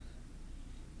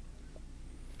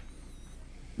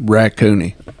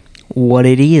Raccoony. What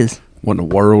it is. What in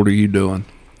the world are you doing?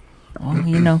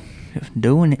 Well, just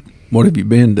doing it. What have you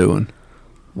been doing?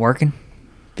 Working,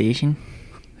 fishing,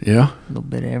 Yeah? a little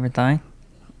bit of everything.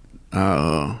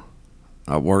 I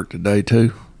worked today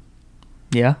too.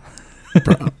 Yeah,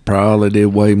 Probably did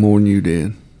way more than you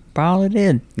did. probably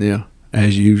did. Yeah,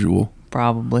 as usual.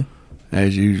 Probably.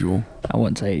 As usual. I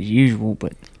wouldn't say as usual,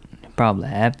 but it probably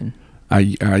happened. I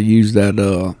used that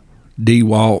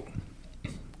DeWalt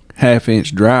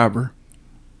half-inch driver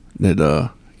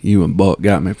that you and Buck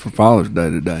got me for Father's Day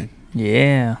today.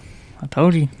 Yeah, I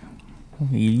told you.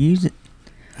 You use it.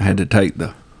 I had to take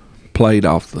the plate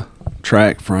off the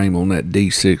track frame on that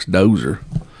D6 dozer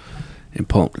and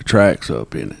pump the tracks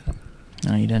up in it.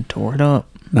 No, you done tore it up.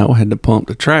 No, I had to pump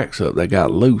the tracks up. They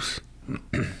got loose.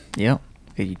 Yep,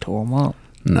 because you tore them up.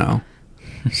 No.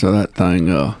 So that thing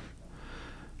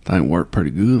worked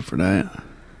pretty good for that.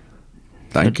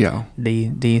 Thank y'all. Do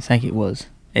you think it was?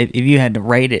 If you had to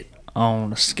rate it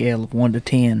on a scale of 1 to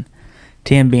 10,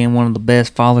 10 being one of the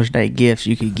best Father's Day gifts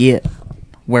you could get,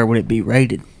 where would it be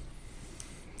rated?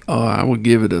 I would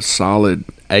give it a solid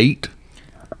 8.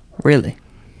 Really?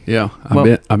 Yeah,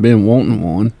 Well- I've been wanting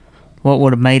one. What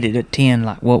would have made it a 10?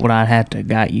 Like, what would I have to have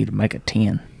got you to make a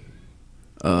 10?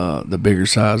 The bigger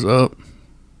size up.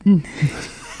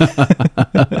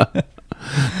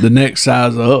 The next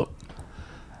size up.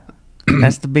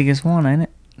 That's the biggest one, ain't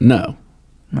it? No.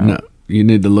 You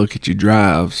need to look at your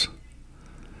drives.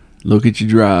 Look at your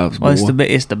drives, Well, boy.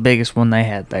 it's the biggest one they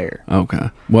had there. Okay.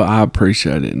 Well, I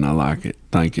appreciate it and I like it.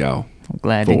 Thank y'all. I'm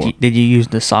glad. Four. Did you use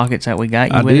the sockets that we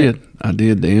got you I with did. it? I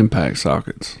did the impact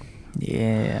sockets.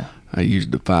 Yeah. I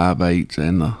used the 5/8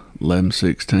 and the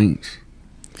 11/16.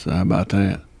 So how about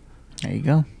that? There you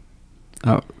go.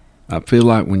 I feel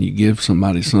like when you give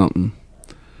somebody something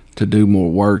to do more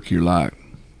work, you're like,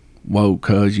 whoa,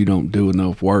 cuz you don't do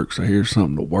enough work, so here's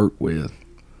something to work with.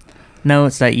 No,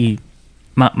 it's that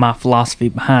my philosophy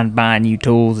behind buying you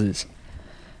tools is,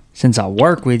 since I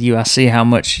work with you, I see how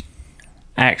much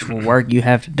actual work you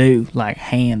have to do, like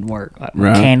hand work, like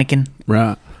Right. mechanicking.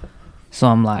 Right. So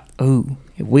I'm like, ooh,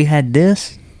 if we had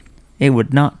this, it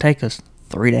would not take us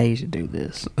 3 days to do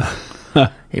this.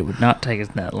 It would not take us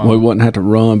that long. We wouldn't have to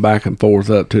run back and forth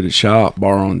up to the shop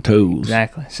borrowing tools.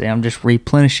 Exactly. See, I'm just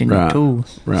replenishing your Right,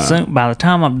 tools. right. Soon, by the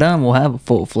time I'm done, we'll have a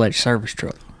full-fledged service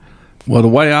truck. Well, the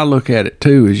way I look at it,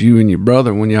 too, is you and your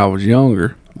brother, when y'all was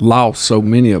younger, lost so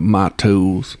many of my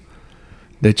tools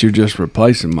that you're just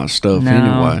replacing my stuff No.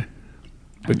 anyway.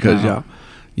 Because No.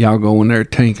 y'all go in there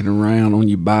tinkering around on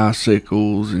your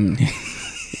bicycles and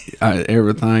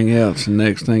everything else. And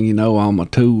next thing you know, all my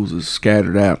tools is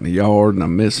scattered out in the yard and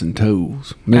I'm missing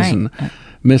tools. Missing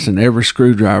every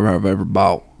screwdriver I've ever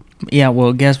bought. Yeah,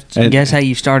 well, guess And- how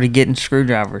you started getting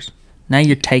screwdrivers. Now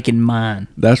you're taking mine.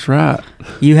 That's right.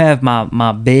 You have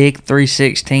my big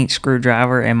 3/16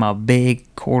 screwdriver and my big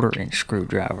 1/4-inch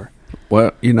screwdriver.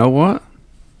 Well, you know what?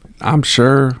 I'm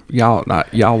sure y'all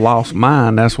lost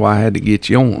mine. That's why I had to get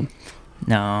you on.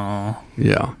 No.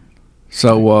 Yeah.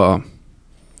 So,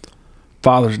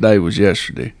 Father's Day was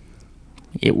yesterday.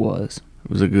 It was.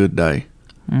 It was a good day.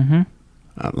 Mm-hmm.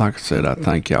 Like I said, I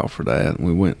thank y'all for that.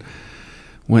 We went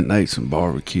and ate some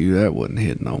barbecue. That wasn't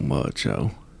hitting on much,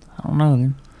 though. I don't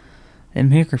know.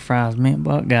 Them hickory fries me and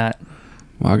Buck got.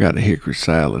 Well, I got a hickory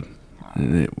salad,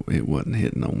 and it wasn't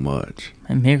hitting on much.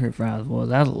 Them hickory fries was.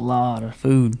 That's a lot of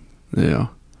food. Yeah.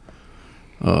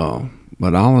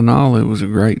 But all in all, it was a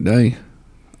great day.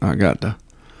 I got to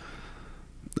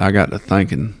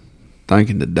thinking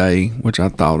today, which I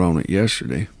thought on it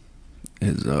yesterday,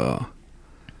 is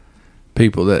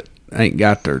people that ain't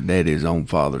got their daddies on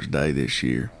Father's Day this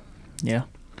year. Yeah.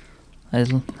 There's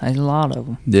a lot of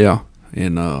them. Yeah,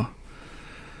 and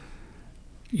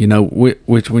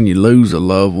which when you lose a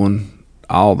loved one,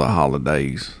 all the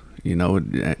holidays,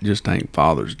 it just ain't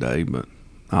Father's Day, but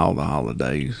all the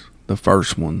holidays, the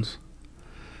first ones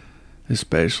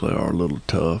especially, are a little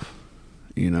tough,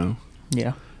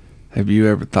 Yeah. Have you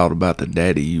ever thought about the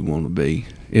daddy you want to be?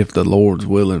 If the Lord's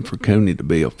willing for Cooney to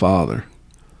be a father,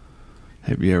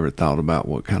 have you ever thought about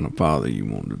what kind of father you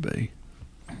want to be?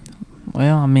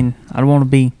 Well, I mean, I'd want to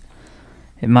be,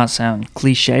 it might sound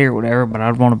cliche or whatever, but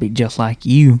I'd want to be just like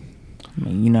you. I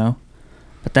mean,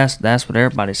 but that's what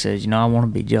everybody says, I want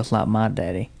to be just like my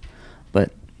daddy.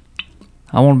 But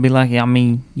I want to be like,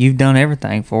 you've done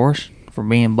everything for us, for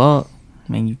being Buck.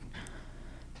 I mean, you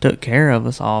took care of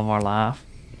us all of our life,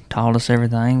 taught us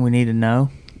everything we need to know.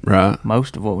 Right.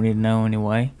 Most of what we need to know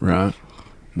anyway. Right.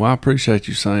 Well, I appreciate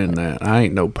you saying that. I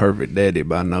ain't no perfect daddy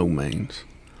by no means.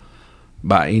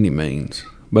 By any means.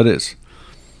 But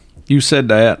you said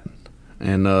that,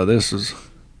 and this is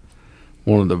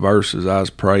one of the verses I was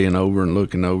praying over and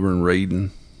looking over and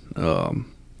reading,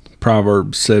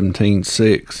 Proverbs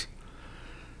 17:6.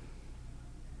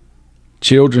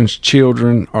 Children's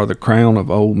children are the crown of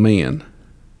old men,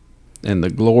 and the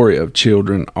glory of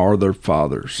children are their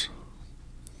fathers.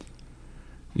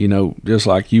 You know, just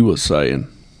like you was saying.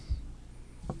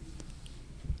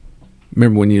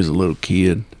 Remember when you was a little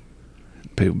kid?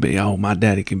 People be, oh, my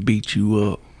daddy can beat you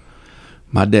up.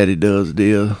 My daddy does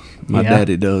this. My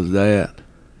daddy does that.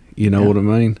 You know what I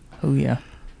mean? Oh, yeah.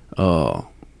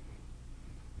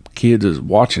 Kids is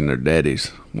watching their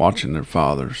daddies, watching their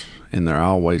fathers, and they're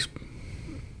always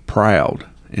proud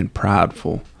and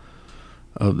prideful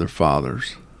of their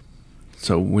fathers.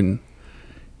 So when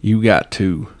you got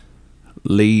to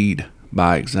lead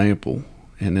by example,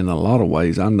 and in a lot of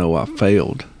ways I know I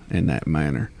failed in that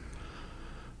manner.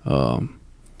 So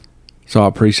I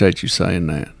appreciate you saying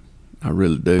that. I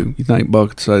really do. You think Buck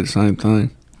would say the same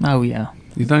thing? Oh, yeah.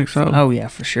 You think so? Oh, yeah,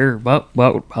 for sure. Buck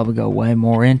would probably go way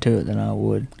more into it than I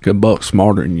would. Because Buck's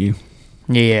smarter than you.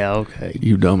 Yeah, okay.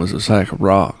 You dumb as a sack of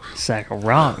rocks. Sack of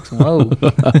rocks. Whoa.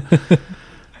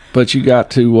 But you got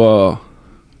to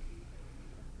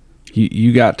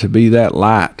you got to be that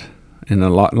light.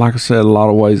 And like I said, a lot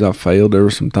of ways I failed. There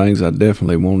were some things I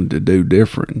definitely wanted to do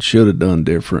different and should have done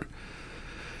different,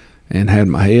 and had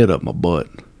my head up my butt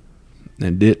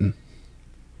and didn't.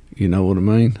 You know what I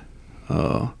mean?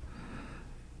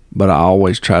 But I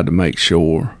always tried to make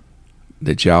sure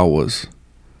that y'all was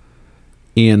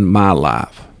in my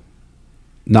life.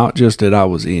 Not just that I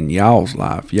was in y'all's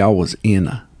life. Y'all was in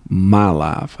my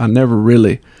life. I never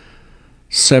really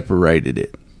separated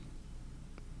it.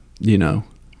 You know?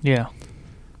 Yeah.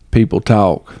 People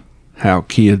talk how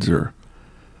kids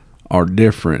are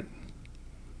different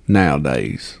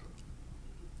nowadays.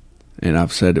 And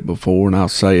I've said it before, and I'll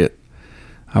say it.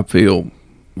 I feel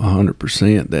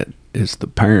 100% that it's the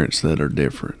parents that are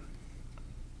different.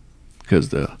 Because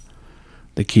the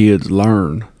kids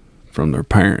learn from their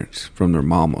parents, from their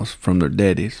mamas, from their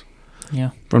daddies,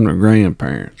 from their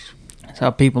grandparents. That's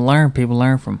how people learn. People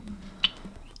learn from,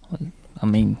 I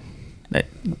mean, that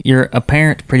you're a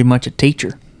parent's pretty much a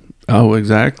teacher. Oh,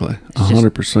 exactly.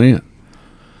 100%.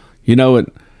 You know,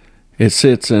 it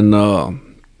sits in,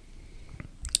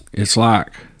 it's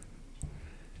like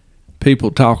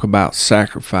people talk about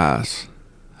sacrifice.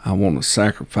 I want to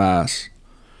sacrifice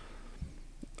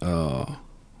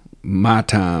my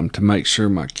time to make sure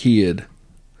my kid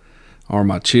or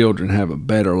my children have a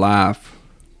better life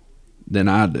than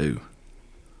I do.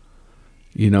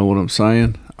 You know what I'm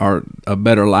saying? Or a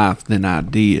better life than I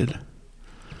did.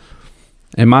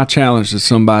 And my challenge to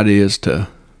somebody is to,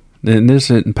 and this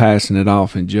isn't passing it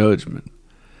off in judgment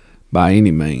by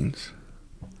any means,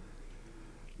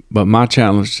 but my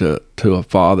challenge to a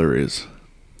father is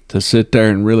to sit there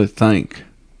and really think,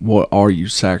 what are you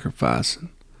sacrificing?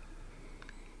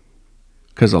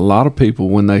 Because a lot of people,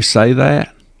 when they say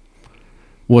that,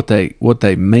 what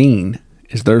they mean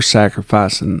is they're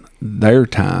sacrificing their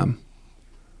time,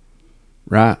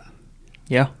 right?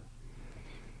 Yeah.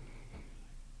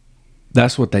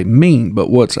 That's what they mean, but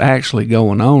what's actually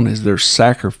going on is they're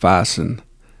sacrificing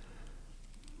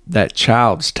that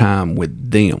child's time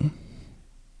with them.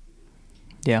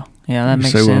 Yeah, that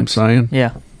makes sense. You see what I'm saying?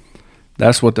 Yeah.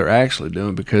 That's what they're actually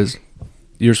doing, because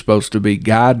you're supposed to be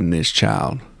guiding this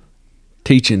child,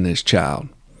 teaching this child.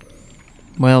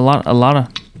 Well, I think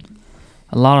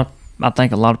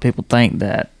a lot of people think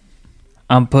that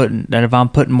if I'm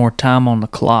putting more time on the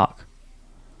clock,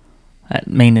 that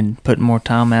meaning putting more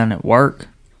time out at work,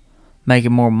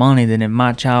 making more money, than if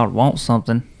my child wants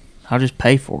something, I'll just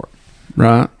pay for it.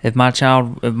 Right. If my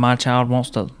child wants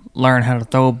to learn how to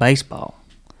throw a baseball,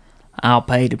 I'll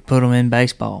pay to put them in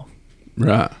baseball.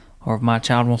 Right. Or if my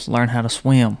child wants to learn how to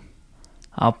swim,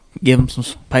 I'll give them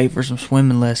pay for some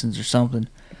swimming lessons or something.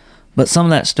 But some of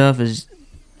that stuff is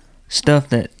stuff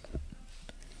that,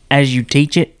 as you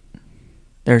teach it,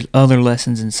 there's other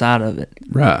lessons inside of it.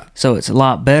 Right. So it's a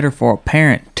lot better for a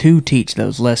parent to teach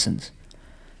those lessons.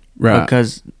 Right.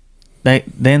 Because they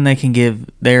can give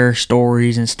their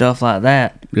stories and stuff like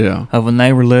that. Yeah. Of when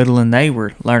they were little and they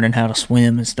were learning how to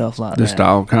swim and stuff like that. Just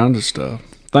all kinds of stuff.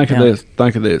 Think of this.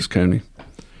 Think of this, Cooney.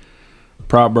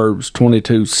 Proverbs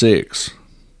 22:6.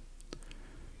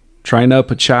 Train up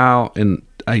a child in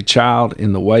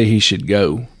the way he should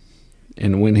go,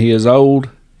 and when he is old,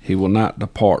 he will not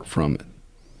depart from it.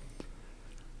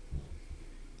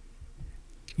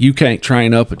 You can't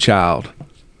train up a child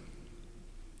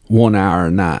 1 hour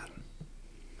a night.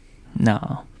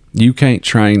 No. You can't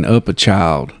train up a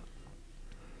child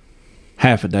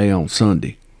half a day on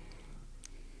Sunday.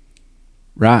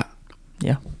 Right?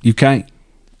 Yeah. You can't.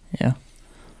 Yeah.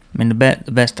 I mean,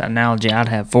 the best analogy I'd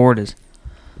have for it is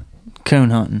coon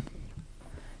hunting.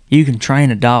 You can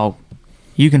train a dog.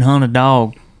 You can hunt a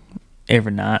dog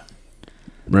every night.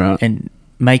 Right. And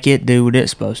make it do what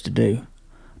it's supposed to do.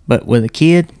 But with a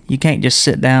kid, you can't just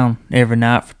sit down every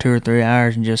night for 2 or 3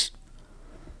 hours and just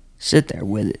sit there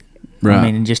with it. Right. I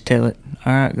mean, and just tell it,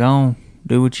 all right, go on,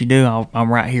 do what you do.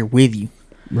 I'm right here with you.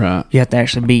 Right. You have to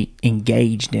actually be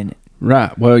engaged in it.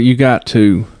 Right. Well, you got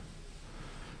to.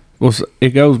 Well,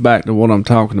 it goes back to what I'm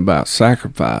talking about,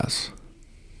 sacrifice.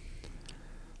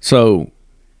 So,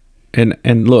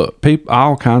 and look,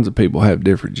 all kinds of people have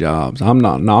different jobs. I'm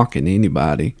not knocking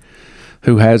anybody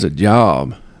who has a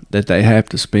job that they have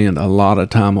to spend a lot of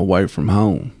time away from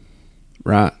home,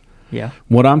 right? Yeah.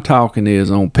 What I'm talking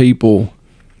is on people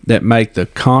that make the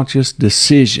conscious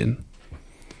decision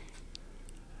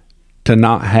to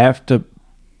not have to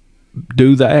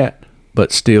do that,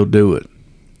 but still do it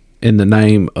in the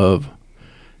name of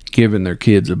giving their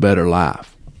kids a better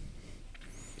life.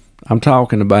 I'm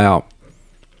talking about,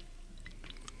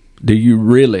 do you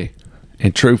really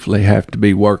and truthfully have to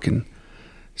be working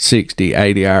 60,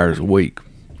 80 hours a week?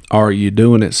 Or are you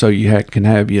doing it so you can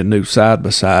have you a new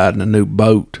side-by-side and a new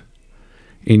boat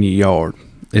in your yard?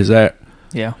 Is that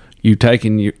you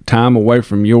taking your time away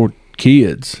from your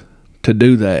kids to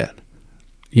do that?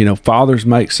 You know, fathers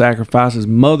make sacrifices,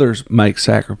 mothers make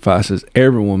sacrifices,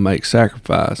 everyone makes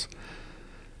sacrifice.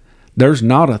 There's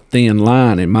not a thin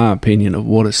line, in my opinion, of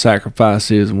what a sacrifice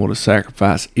is and what a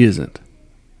sacrifice isn't.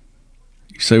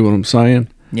 You see what I'm saying?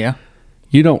 Yeah.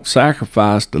 You don't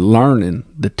sacrifice the learning,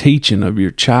 the teaching of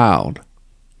your child,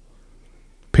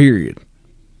 period.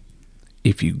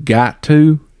 If you've got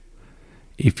to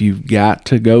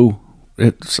go,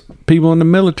 it's people in the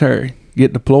military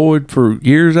get deployed for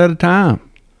years at a time,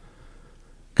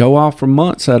 go off for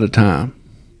months at a time.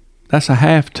 That's a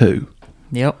have to.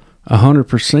 Yep.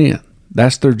 100%.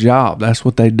 That's their job. That's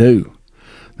what they do.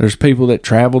 There's people that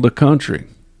travel the country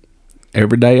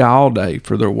every day, all day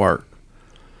for their work.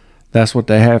 That's what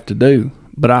they have to do.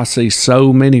 But I see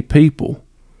so many people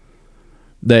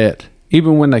that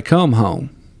even when they come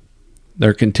home,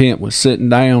 they're content with sitting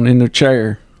down in their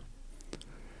chair,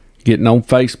 getting on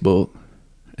Facebook,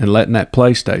 and letting that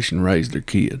PlayStation raise their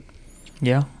kid.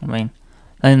 Yeah, I mean,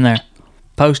 and they're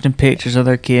posting pictures of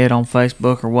their kid on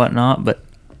Facebook or whatnot, but,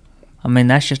 I mean,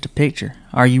 that's just a picture.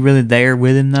 Are you really there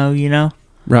with him, though, you know?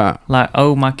 Right. Like,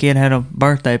 oh, my kid had a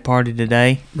birthday party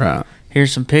today. Right.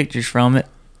 Here's some pictures from it.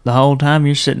 The whole time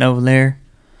you're sitting over there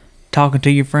talking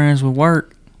to your friends with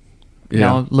work. You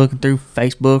know, looking through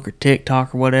Facebook or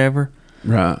TikTok or whatever.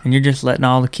 Right. And you're just letting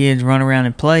all the kids run around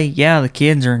and play. Yeah, the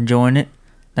kids are enjoying it.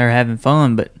 They're having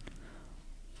fun, but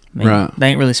I mean, they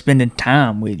ain't really spending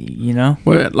time with you, you know?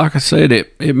 Well, like I said,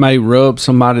 it may rub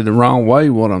somebody the wrong way,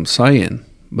 what I'm saying,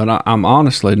 but I'm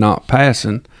honestly not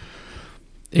passing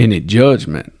any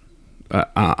judgment.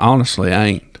 I honestly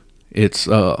ain't. It's,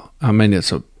 I mean,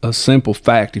 it's a simple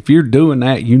fact. If you're doing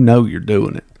that, you know you're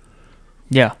doing it.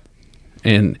 Yeah.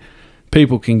 And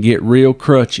people can get real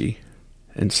crutchy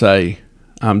and say,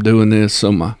 I'm doing this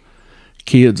so my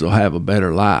kids will have a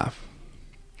better life.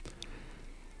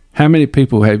 How many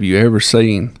people have you ever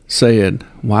seen said,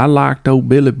 well, I liked old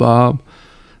Billy Bob.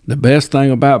 The best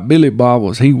thing about Billy Bob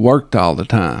was he worked all the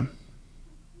time.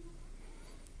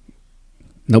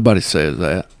 Nobody says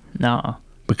that. No.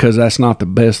 Because that's not the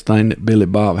best thing that Billy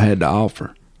Bob had to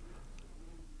offer.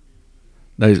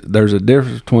 There's a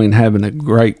difference between having a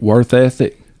great work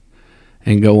ethic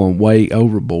and going way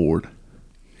overboard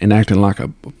and acting like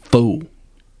a fool.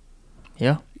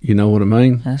 Yeah. You know what I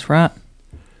mean? That's right.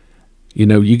 You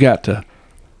know, you got to,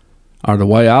 or the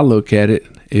way I look at it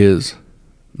is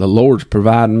the Lord's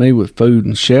providing me with food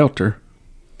and shelter,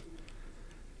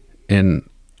 and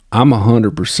I'm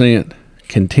 100%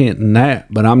 content in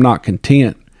that, but I'm not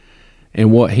content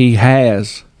in what He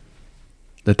has,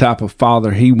 the type of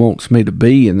father He wants me to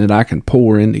be and that I can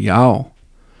pour into y'all.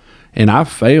 And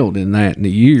I've failed in that in the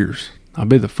years. I'll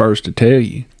be the first to tell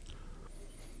you.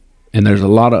 And there's a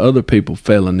lot of other people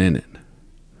failing in it.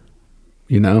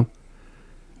 You know?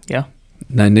 Yeah.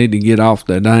 They need to get off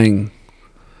that dang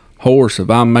horse of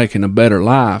I'm making a better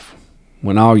life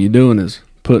when all you're doing is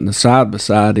putting a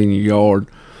side-by-side in your yard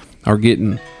or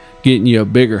getting you a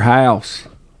bigger house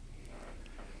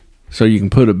so you can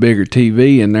put a bigger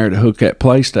TV in there to hook that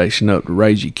PlayStation up to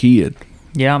raise your kid.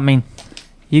 Yeah, I mean,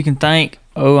 you can think,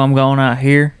 oh, I'm going out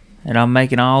here and I'm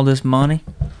making all this money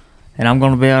and I'm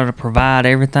going to be able to provide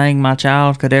everything my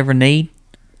child could ever need,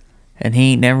 and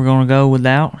he ain't never going to go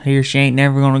without. He or she ain't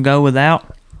never going to go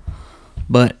without.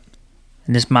 But,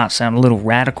 and this might sound a little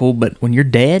radical, but when you're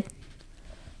dead,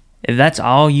 if that's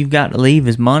all you've got to leave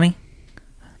is money,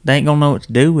 they ain't gonna know what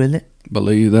to do with it.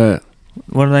 Believe that.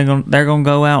 What are they gonna? They're gonna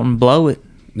go out and blow it.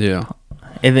 Yeah.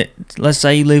 If it, let's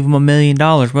say you leave them $1 million,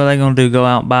 what are they gonna do? Go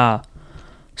out and buy a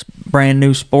brand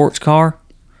new sports car?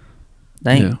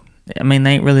 They ain't. Yeah. I mean,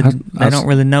 they ain't really. They don't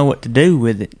really know what to do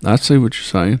with it. I see what you're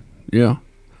saying. Yeah.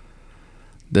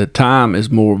 The time is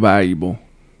more valuable.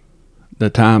 The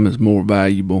time is more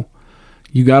valuable.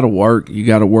 You got to work. You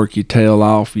got to work your tail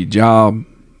off. Your job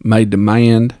may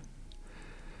demand.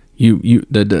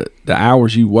 The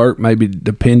hours you work may be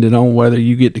dependent on whether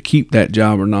you get to keep that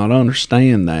job or not. I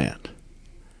understand that.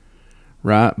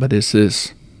 Right? But it's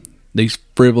these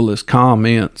frivolous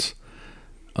comments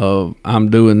of I'm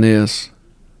doing this.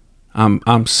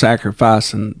 I'm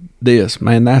sacrificing this.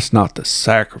 Man, that's not the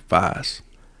sacrifice.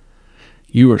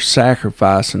 You are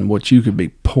sacrificing what you could be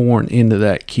pouring into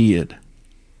that kid.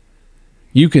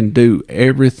 You can do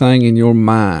everything in your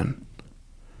mind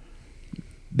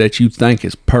that you think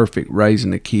is perfect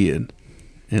raising a kid.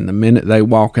 And the minute they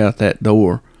walk out that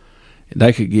door,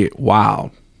 they could get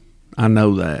wild. I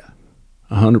know that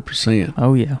 100%.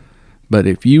 Oh yeah. But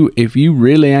if you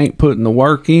really ain't putting the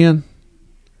work in,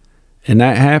 and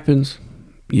that happens,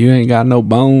 you ain't got no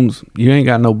bones. You ain't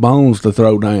got no bones to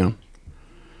throw down.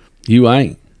 You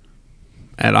ain't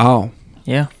at all.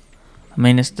 Yeah. I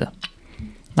mean,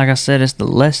 like I said, it's the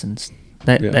lessons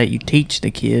that you teach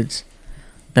the kids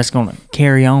that's going to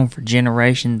carry on for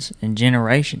generations and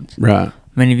generations. Right.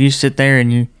 I mean, if you sit there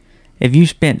and if you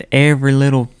spend every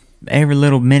little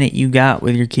minute you got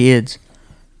with your kids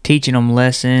teaching them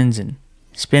lessons and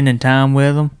spending time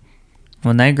with them,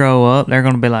 when they grow up, they're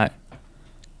going to be like,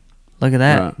 look at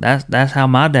that. Right. That's how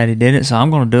my daddy did it, so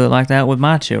I'm going to do it like that with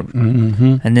my children.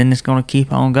 Mm-hmm. And then it's going to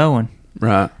keep on going.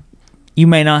 Right. You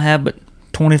may not have but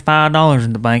 $25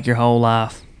 in the bank your whole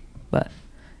life, but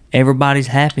everybody's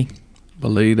happy.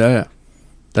 Believe that.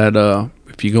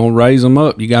 If you're going to raise them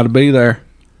up, you got to be there.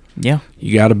 Yeah.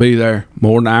 You got to be there.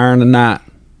 More than iron and night.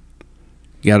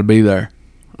 You got to be there.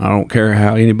 I don't care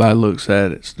how anybody looks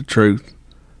at it. It's the truth.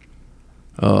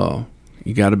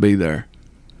 You got to be there.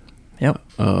 Yep.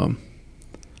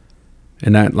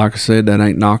 And that, like I said, that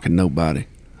ain't knocking nobody.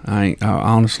 I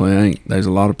honestly ain't. There's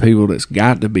a lot of people that's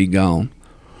got to be gone.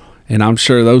 And I'm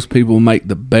sure those people make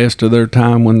the best of their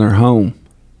time when they're home.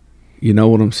 You know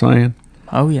what I'm saying?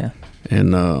 Oh, yeah.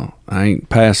 And I ain't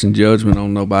passing judgment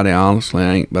on nobody, honestly,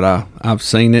 I ain't. But I've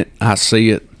seen it. I see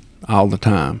it all the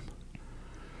time.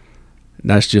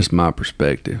 That's just my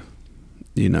perspective.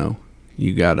 You know,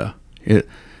 you gotta.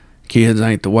 Kids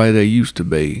ain't the way they used to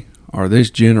be. Or this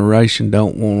generation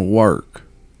don't want to work.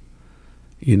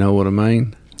 You know what I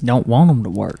mean? Don't want them to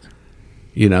work.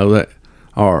 You know that,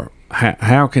 or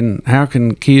how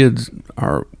can kids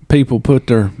or people put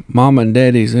their mom and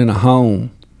daddies in a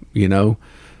home? You know,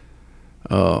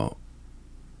 I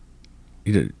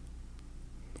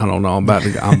don't know. I'm about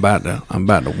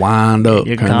to wind up.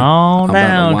 You calm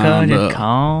down, cuz.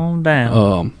 Calm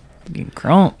down. Get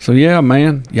crunk. So yeah,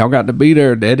 man, y'all got to be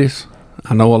there, daddies.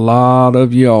 I know a lot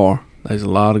of you are. There's a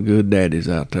lot of good daddies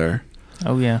out there.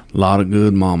 Oh yeah. A lot of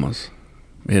good mamas.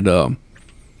 It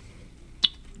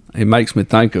makes me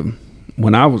think of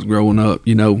when I was growing up.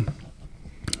 You know,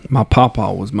 my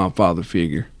papa was my father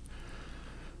figure.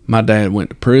 My dad went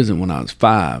to prison when I was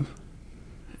 5,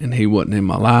 and he wasn't in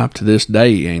my life. To this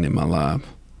day, he ain't in my life.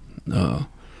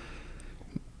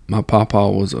 My papa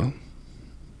was a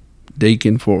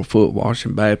deacon for a foot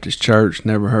washing Baptist church.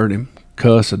 Never heard him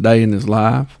cuss a day in his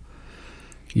life.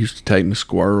 Used to take me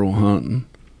squirrel hunting,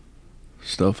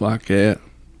 stuff like that.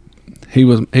 He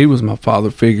was my father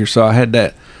figure, so I had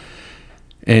that.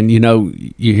 And you know,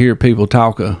 you hear people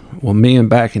talk well, men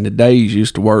back in the days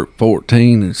used to work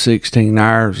 14 and 16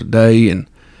 hours a day, and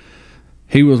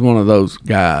he was one of those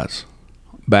guys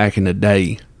back in the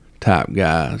day type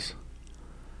guys.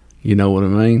 You know what I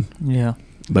mean? Yeah.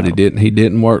 But he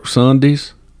didn't work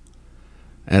Sundays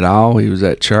at all. He was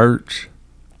at church,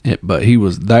 but he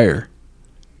was there.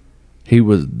 He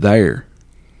was there,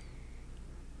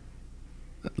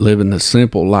 living a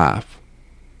simple life.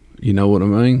 You know what I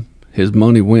mean? His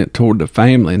money went toward the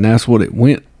family, and that's what it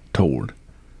went toward.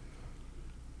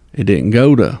 It didn't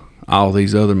go to all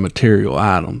these other material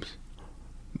items.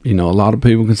 You know, a lot of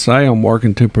people can say, I'm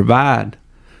working to provide,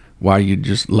 while you're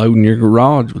just loading your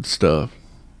garage with stuff.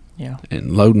 Yeah.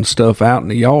 And loading stuff out in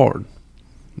the yard.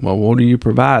 Well, what are you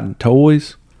providing?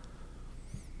 Toys?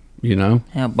 You know?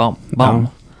 Yeah, bought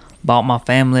my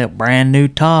family a brand new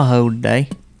Tahoe today.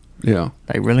 Yeah.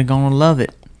 They really gonna love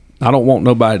it. I don't want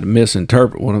nobody to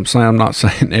misinterpret what I'm saying. I'm not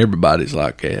saying everybody's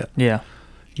like that. Yeah.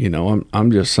 You know,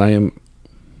 I'm just saying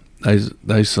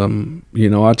there's some, you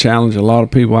know, I challenge a lot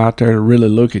of people out there to really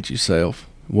look at yourself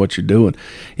what you're doing.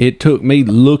 It took me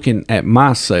looking at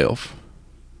myself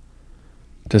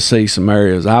to see some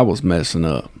areas I was messing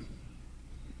up.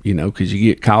 You know, because you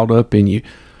get caught up in you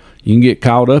can get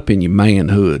caught up in your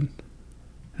manhood.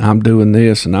 I'm doing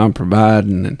this and I'm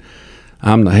providing and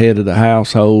I'm the head of the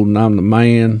household and I'm the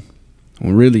man.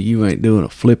 When really you ain't doing a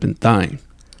flipping thing.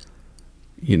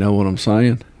 You know what I'm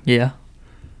saying? Yeah.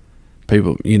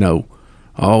 People, you know,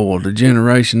 oh, well, the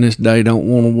generation this day don't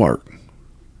want to work.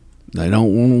 They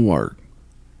don't want to work.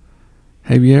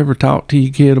 Have you ever talked to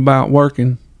your kid about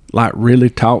working? Like really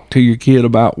talk to your kid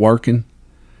about working?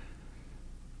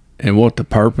 And what the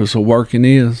purpose of working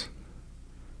is?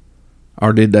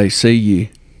 Or did they see you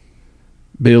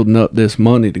building up this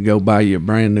money to go buy you a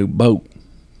brand new boat?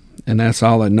 And that's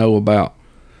all they know about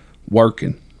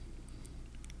working.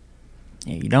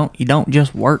 Yeah, you don't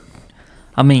just work.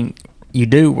 I mean, you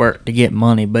do work to get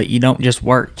money, but you don't just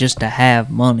work just to have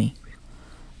money.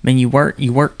 I mean, you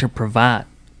work to provide.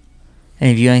 And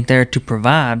if you ain't there to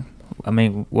provide, I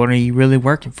mean, what are you really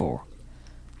working for?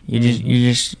 You're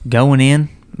just going in,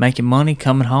 making money,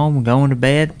 coming home, going to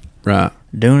bed, Right.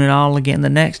 doing it all again the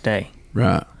next day.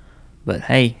 Right. But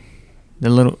hey,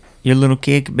 your little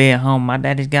kid could be at home. My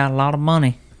daddy's got a lot of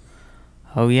money.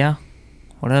 Oh yeah?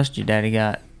 What else your daddy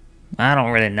got? I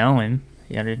don't really know him.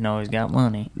 I just know he's got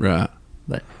money. Right.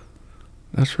 But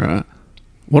that's right.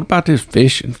 What about this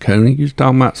fishing, Coney? You was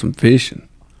talking about some fishing.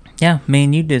 Yeah, me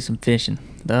and you did some fishing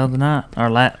the other night, or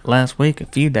last week, a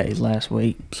few days last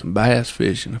week. Some bass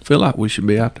fishing. I feel like we should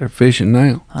be out there fishing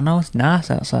now. I know it's nice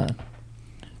outside.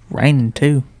 Raining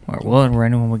too, or it was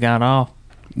raining when we got off.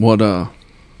 What,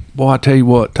 boy, I tell you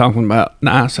what, talking about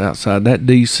nice outside, that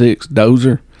D6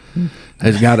 dozer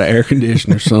has got an air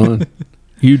conditioner, son.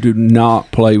 You do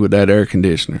not play with that air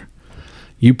conditioner.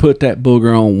 You put that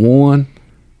booger on one,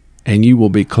 and you will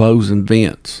be closing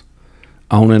vents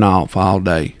on and off all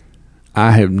day.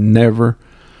 I have never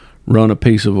run a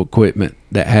piece of equipment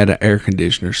that had an air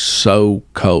conditioner so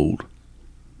cold.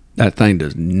 That thing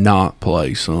does not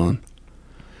play, son.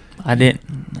 I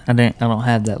don't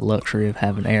have that luxury of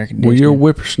having air conditioning. Well, you're a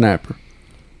whippersnapper.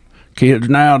 Kids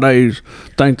nowadays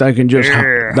think they can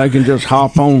just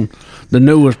hop on the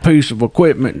newest piece of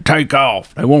equipment and take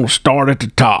off. They want to start at the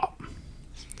top.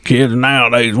 Kids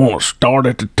nowadays want to start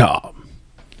at the top.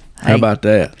 How about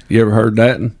that? You ever heard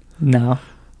that? No.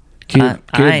 I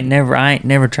ain't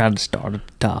never tried to start at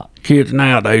the top. Kids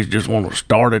nowadays just want to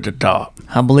start at the top.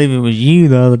 I believe it was you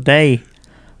the other day.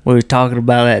 We were talking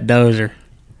about that dozer.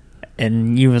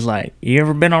 And you was like, you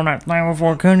ever been on that thing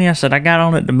before, Cooney? I said, I got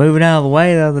on it to move it out of the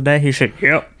way the other day. He said,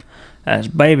 yep. That's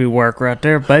baby work right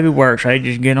there. Baby work. So they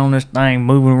just get on this thing,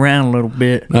 moving around a little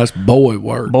bit. That's boy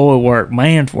work. Boy work.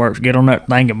 Man's work. Get on that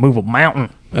thing and move a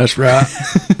mountain. That's right.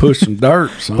 Push some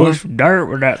dirt, son. Push some dirt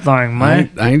with that thing,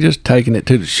 man. I ain't just taking it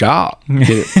to the shop.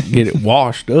 Get it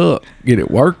washed up. Get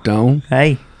it worked on.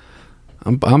 Hey.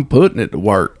 I'm putting it to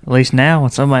work. At least now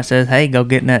when somebody says, hey, go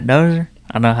get in that dozer,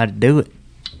 I know how to do it.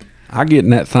 I get in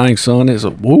that thing, son. It's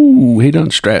woo, he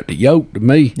done strapped the yoke to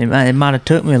me. It might have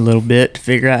took me a little bit to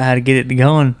figure out how to get it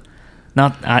going.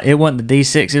 It wasn't the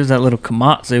D6, it was that little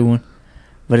Komatsu one.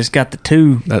 But it's got the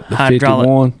the hydraulic.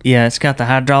 51? Yeah, it's got the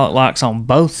hydraulic locks on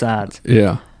both sides.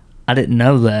 Yeah. I didn't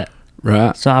know that.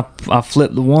 Right. So I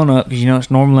flipped the one up because,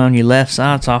 it's normally on your left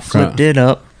side. So I flipped it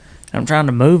up. And I'm trying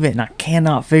to move it, and I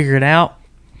cannot figure it out.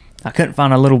 I couldn't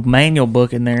find a little manual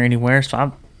book in there anywhere, so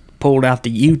I pulled out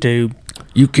the YouTube.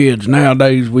 You kids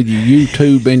nowadays with your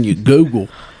YouTube and your Google.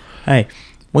 Hey,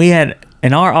 we had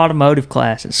in our automotive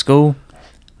class at school,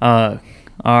 our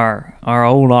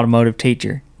old automotive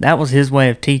teacher. That was his way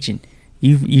of teaching.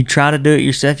 You try to do it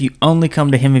yourself. You only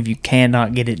come to him if you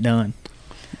cannot get it done.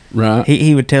 Right.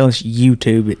 He would tell us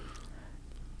YouTube it,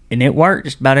 and it worked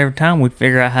just about every time we'd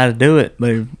figure out how to do it.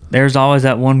 But there's always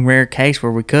that one rare case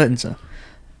where we couldn't. So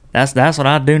that's what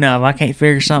I do now. If I can't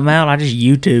figure something out, I just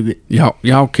YouTube it.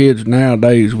 Y'all kids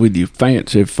nowadays with your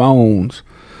fancy phones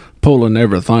pulling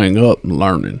everything up and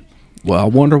learning. Well, I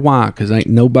wonder why, because ain't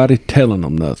nobody telling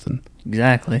them nothing.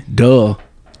 Exactly. Duh.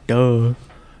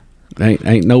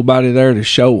 Ain't nobody there to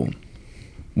show them.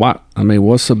 What? I mean,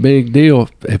 what's the big deal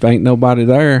if ain't nobody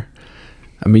there?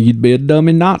 I mean, you'd be a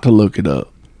dummy not to look it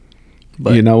up.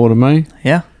 But you know what I mean?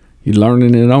 Yeah. You're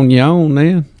learning it on your own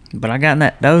then. But I got in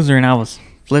that dozer and I was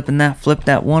flipped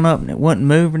that one up and it wouldn't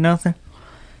move or nothing.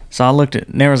 So I looked at,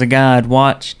 and there was a guy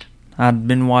I'd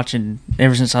been watching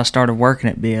ever since I started working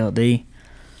at BLD,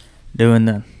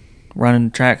 doing running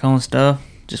the track home stuff,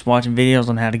 just watching videos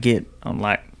on how to get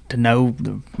to know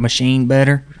the machine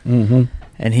better. Mm-hmm.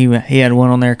 And he had one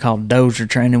on there called Dozer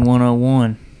Training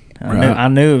 101. I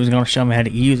knew it was going to show me how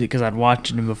to use it because I'd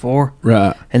watched him before.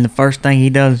 Right. And the first thing he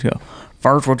does is go,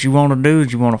 first what you want to do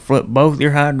is you want to flip both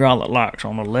your hydraulic locks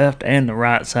on the left and the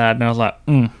right side. And I was like,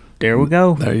 there we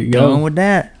go. There you go. Done with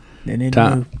that. Then it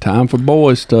moved. Time for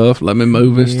boy stuff. Let me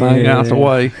move this thing out the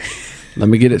way. Let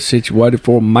me get it situated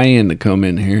for a man to come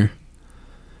in here.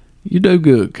 You do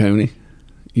good, Coney.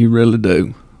 You really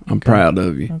do. I'm proud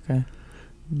of you. Okay.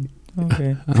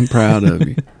 I'm proud of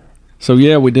you. So,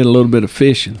 yeah, we did a little bit of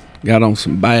fishing. Got on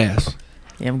some bass.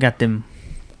 Yeah, we got them.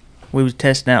 We was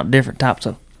testing out different types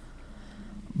of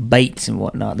baits and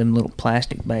whatnot, them little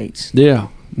plastic baits. Yeah.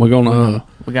 We're going to...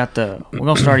 we're going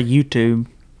to start a YouTube.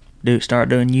 Start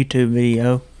doing YouTube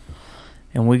video.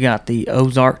 And we got the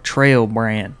Ozark Trail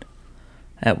brand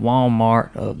at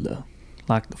Walmart of the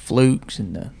flukes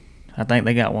and I think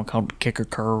they got one called the Kicker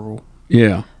Curl.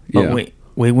 Yeah. But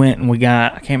we went and we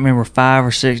got, I can't remember, 5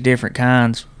 or 6 different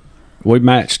kinds. We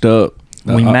matched up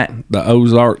the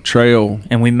Ozark Trail.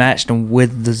 And we matched them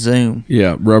with the Zoom.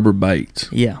 Yeah, rubber baits.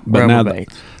 Yeah, but rubber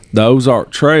baits. The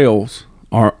Ozark Trails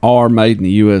are made in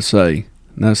the USA.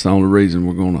 And that's the only reason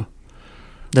we're going to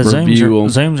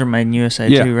Zooms are made in USA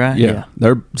too, right? Yeah.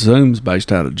 They're Zoom's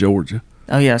based out of Georgia.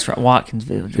 Oh, yeah, that's right.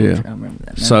 Watkinsville, Georgia. Yeah. I remember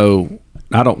that now. So,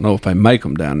 I don't know if they make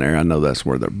them down there. I know that's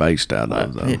where they're based out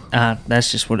of, though.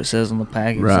 That's just what it says on the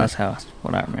package. Right. That's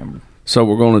what I remember. So,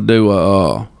 we're going to do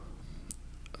a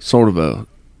sort of a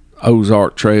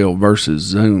Ozark Trail versus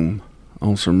Zoom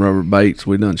on some rubber baits.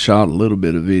 We done shot a little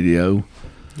bit of video.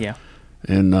 Yeah.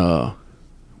 And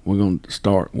we're going to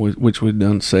start, which we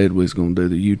done said we was going to do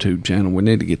the YouTube channel. We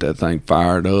need to get that thing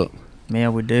fired up. Yeah,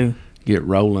 we do. Get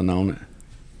rolling on it.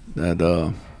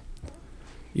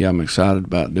 I'm excited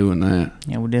about doing that.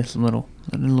 Yeah, we did a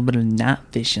little bit of night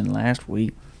fishing last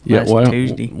week.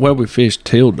 Tuesday. Well, we fished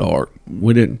till dark.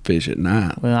 We didn't fish at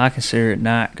night. Well, I consider it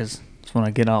night because it's when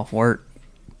I get off work.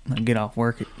 I get off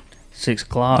work at 6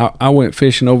 o'clock. I went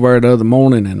fishing over there the other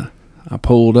morning, and I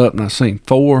pulled up, and I seen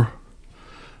 4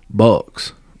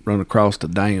 bucks run across the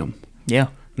dam. Yeah.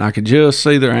 And I could just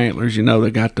see their antlers. You know,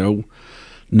 they got their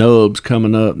nubs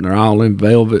coming up, and they're all in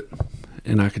velvet.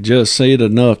 And I could just see it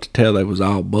enough to tell they was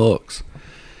all bucks.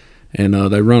 And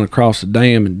they run across the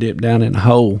dam and dipped down in a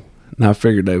hole. And I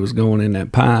figured they was going in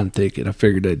that pine thicket. I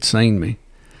figured they'd seen me.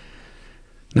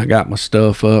 And I got my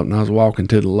stuff up, and I was walking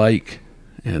to the lake.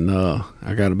 And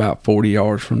I got about 40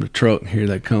 yards from the truck. And here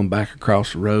they come back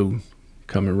across the road,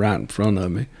 coming right in front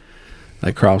of me.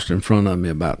 They crossed in front of me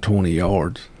about 20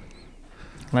 yards.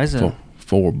 There's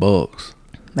 4 bucks.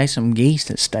 There's some geese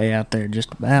that stay out there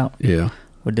just about. Yeah.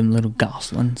 With them little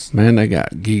goslings. Man, they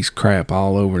got geese crap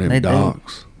all over them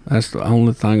docks. That's the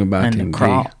only thing about them geese.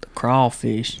 The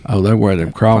crawfish. Oh, they wear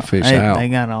them crawfish out. They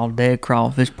got all dead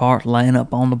crawfish parts laying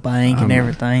up on the bank and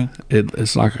everything.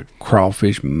 It's like a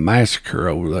crawfish massacre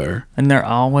over there. And they're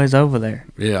always over there.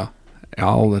 Yeah,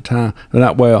 all the time.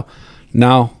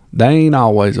 No, they ain't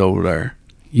always over there.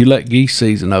 You let geese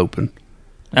season open.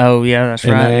 Oh, yeah, that's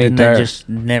and right. And they just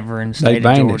never in the state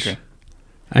of Georgia.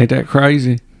 Ain't that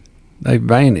crazy? They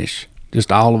vanish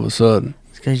just all of a sudden.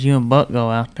 It's because you and Buck go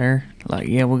out there, like,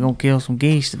 yeah, we're going to kill some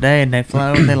geese today, and they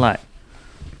fly over, they're like,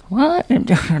 what? Them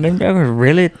jokers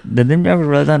really? Did them jokers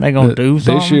really think they're going to do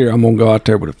something? This year, I'm going to go out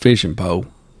there with a fishing pole.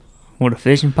 With a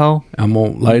fishing pole? I'm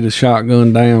going to lay the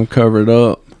shotgun down, cover it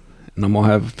up, and I'm going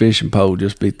to have a fishing pole,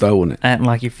 just be throwing it. Acting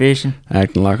like you're fishing?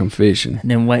 Acting like I'm fishing.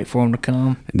 And then wait for them to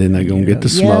come? And then they're going to get the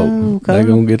smoke. They're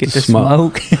going to get the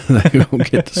smoke. They're going to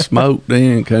get the smoke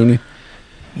then, Coney.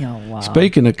 Oh, wow.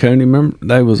 Speaking of Coney, remember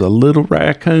there was a little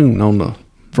raccoon on the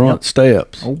front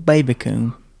steps. Old baby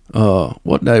coon.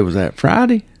 What day was that?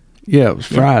 Friday? Yeah, it was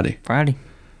Friday. Friday.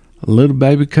 A little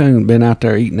baby coon been out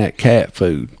there eating that cat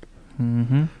food.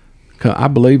 Mm-hmm. I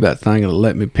believe that thing will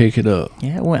let me pick it up.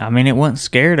 Yeah, it wasn't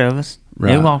scared of us.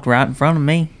 Right. It walked right in front of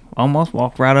me. Almost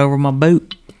walked right over my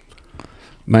boot.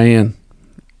 Man,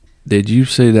 did you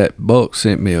see that Buck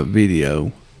sent me a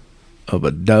video of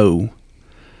a doe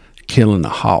killing a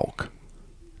hawk?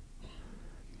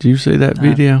 Did you see that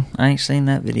video? I ain't seen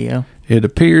that video. It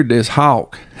appeared this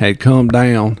hawk had come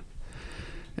down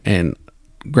and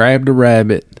grabbed a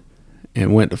rabbit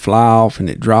and went to fly off, and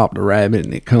it dropped the rabbit,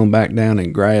 and it come back down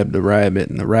and grabbed the rabbit,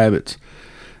 and the rabbit's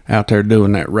out there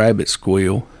doing that rabbit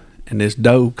squeal, and this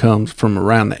doe comes from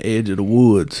around the edge of the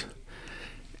woods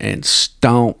and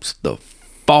stomps the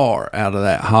far out of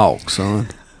that hawk, son.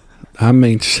 I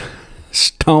mean,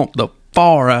 stomped the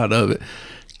far out of it.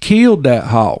 Killed that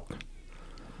hawk.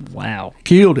 Wow.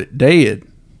 Killed it dead.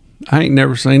 I ain't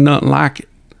never seen nothing like it.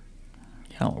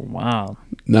 Oh, wow.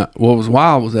 No, what was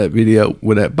wild was that video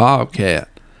with that bobcat.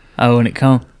 Oh, and it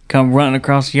come running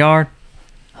across the yard?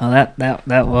 Oh, that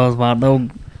was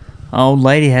wild. old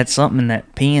lady had something in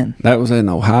that pen. That was in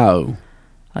Ohio.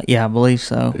 Yeah, I believe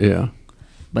so. Yeah.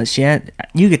 But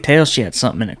you could tell she had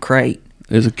something in a crate.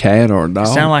 Is a cat or a dog?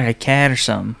 It sounded like a cat or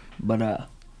something. But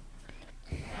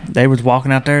they was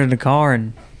walking out there to the car,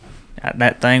 and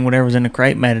that thing, whatever was in the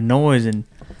crate, made a noise, and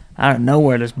out of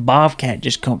nowhere, this bobcat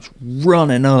just comes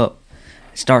running up.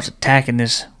 It starts attacking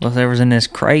whatever's in this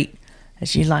crate, and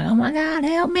she's like, "Oh my God,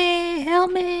 help me,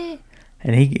 help me!"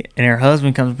 And her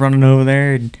husband comes running over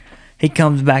there, and he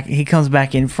comes back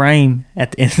in frame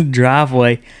at the end of the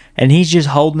driveway, and he's just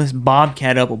holding this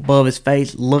bobcat up above his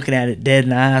face, looking at it dead in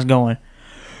the eyes, going,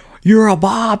 "You're a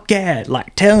bobcat,"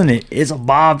 like telling it it's a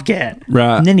bobcat.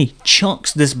 Right. And then he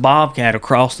chunks this bobcat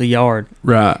across the yard.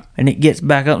 Right. And it gets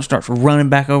back up and starts running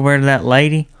back over to that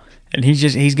lady, and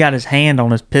he's got his hand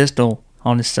on his pistol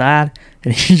on his side,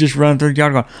 and he's just running through the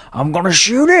yard going, "I'm gonna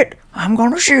shoot it! I'm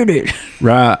gonna shoot it!"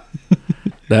 Right.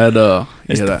 That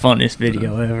It's the funniest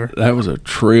video ever. That was a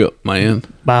trip, man.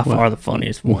 By far the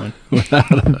funniest one.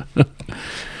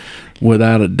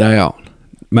 Without a doubt.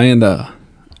 Man,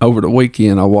 over the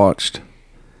weekend I watched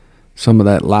some of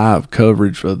that live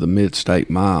coverage of the Mid-State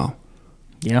Mile.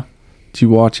 Yeah. Did you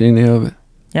watch any of it?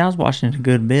 Yeah, I was watching it a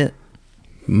good bit.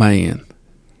 Man,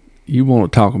 you want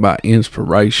to talk about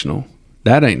inspirational.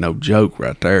 That ain't no joke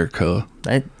right there, cuh.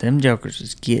 Them jokers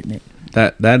is getting it.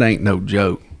 That ain't no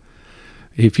joke.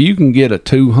 If you can get a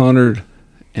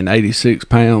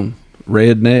 286-pound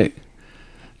redneck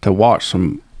to watch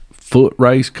some foot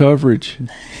race coverage,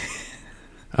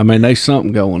 I mean, there's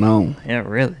something going on. Yeah,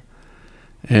 really.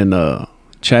 And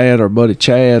Chad, our buddy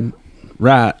Chad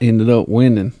Wright, ended up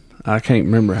winning. I can't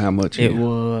remember how much it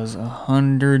was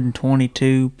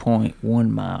 122.1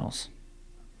 miles.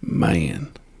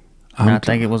 Man. And I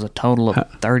think it was a total of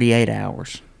 38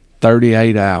 hours.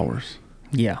 38 hours.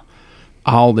 Yeah.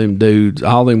 All them dudes,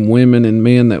 all them women and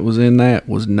men that was in that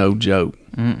was no joke.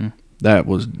 Mm-mm. That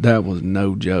was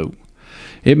no joke.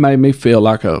 It made me feel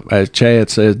like as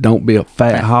Chad says, don't be a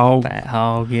fat hog. Fat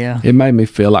hog, yeah. It made me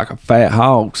feel like a fat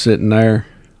hog sitting there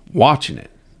watching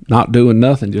it, not doing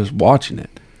nothing, just watching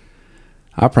it.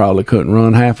 I probably couldn't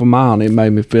run half a mile, and it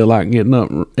made me feel like getting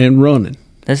up and running.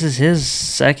 This is his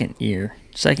second year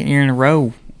in a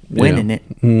row winning it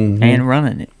Mm-hmm. and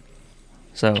running it.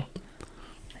 So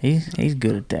he's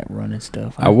good at that running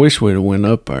stuff. I wish we'd have went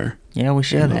up there. Yeah, we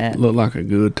should have. Looked like a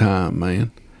good time,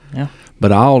 man. Yeah.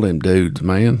 But all them dudes,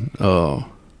 man.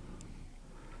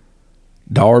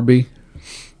 Darby.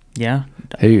 Yeah.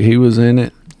 He was in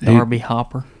it. Darby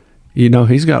Hopper. You know,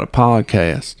 he's got a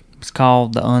podcast. It's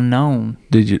called The Unknown.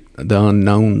 The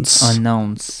Unknowns?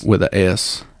 Unknowns. With a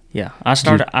S. Yeah. I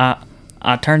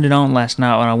turned it on last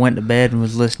night when I went to bed and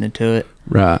was listening to it.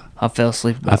 Right. I fell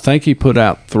asleep. I think he put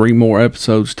out 3 more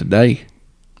episodes today.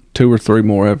 2 or 3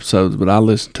 more episodes, but I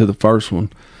listened to the first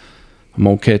one. I'm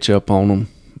going to catch up on them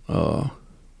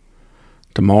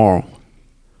tomorrow.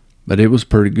 But it was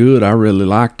pretty good. I really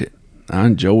liked it. I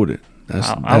enjoyed it.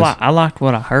 I liked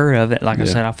what I heard of it. Like I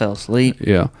said, I fell asleep.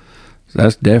 Yeah. I'm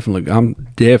definitely going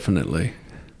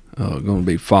to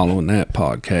be following that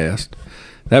podcast.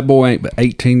 That boy ain't but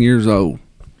 18 years old.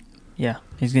 Yeah.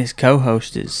 His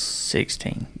co-host is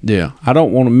 16. Yeah. I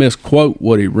don't want to misquote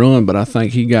what he run, but I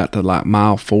think he got to like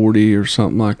mile 40 or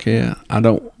something like that. I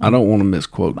don't want to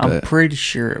misquote that. I'm pretty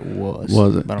sure it was.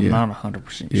 Was it? But I'm not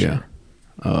 100% sure.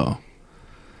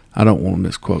 I don't want to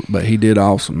misquote, but he did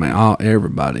awesome, man.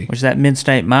 Everybody. Which that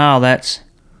Mid-State Mile,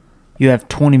 you have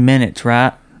 20 minutes,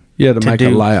 right? Yeah, to make a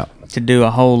lap. To do a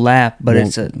whole lap, but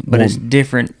it's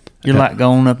different. You're like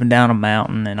going up and down a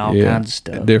mountain and all kinds of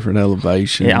stuff. Different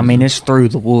elevations. Yeah, I mean, it's through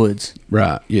the woods.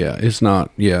 Right, yeah. It's not,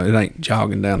 it ain't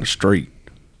jogging down the street.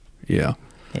 Yeah.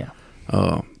 Yeah.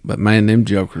 But man, them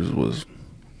jokers those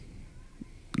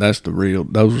are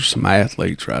some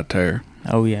athletes right there.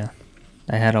 Oh, yeah.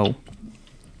 Chad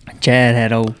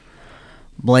had old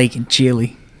Blake and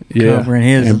Chili covering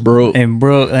his. And Brooke.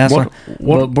 That's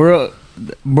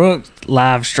Brooke's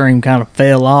live stream kind of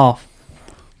fell off.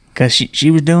 Because she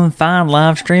was doing fine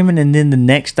live streaming, and then the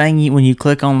next thing, when you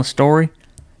click on the story,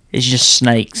 it's just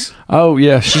snakes. Oh,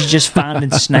 yeah. She's just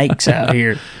finding snakes out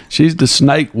here. She's the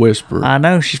snake whisperer. I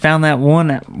know. She found that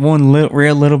one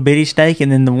real little bitty snake,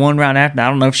 and then the one right after, I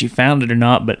don't know if she found it or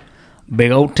not, but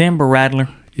big old timber rattler.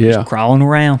 Yeah. Just crawling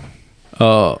around.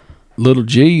 Little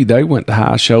G, they went to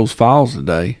High Shoals Falls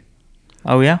today.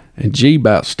 Oh, yeah? And G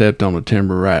about stepped on a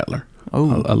timber rattler.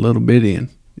 Oh. A little bit in.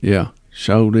 Yeah.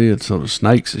 Sure did. So the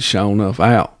snakes has shown enough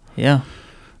out. Yeah.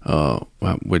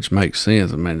 Which makes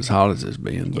sense. I mean, as hot as it's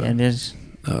been. But, yeah, it is.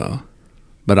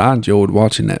 But I enjoyed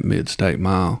watching that Mid-State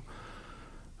Mile.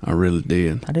 I really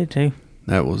did. I did too.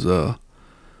 That was,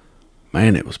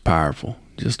 man, it was powerful.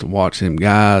 just to watch them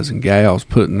guys and gals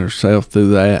putting themselves through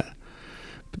that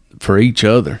for each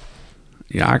other.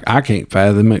 Yeah, I can't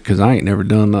fathom it because I ain't never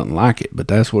done nothing like it, but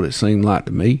that's what it seemed like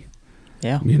to me.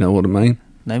 Yeah. You know what I mean?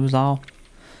 It was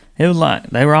like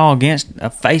they were all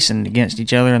facing against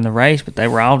each other in the race, but they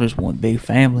were all just one big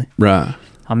family. Right.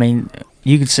 I mean,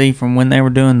 you could see from when they were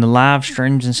doing the live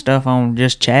streams and stuff on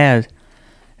just Chaz,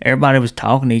 everybody was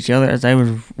talking to each other as they was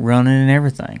running and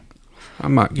everything. I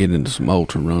might get into some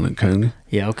ultra running, Cooney.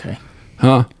 Yeah, okay.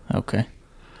 Huh? Okay.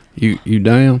 You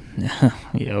down?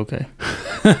 Yeah, okay.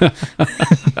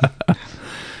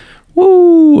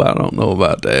 Woo! I don't know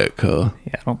about that, cuz.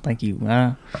 Yeah, I don't think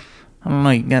I don't know,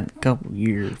 you got a couple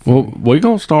years. Well, we're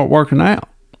going to start working out.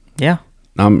 Yeah.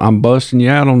 I'm busting you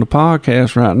out on the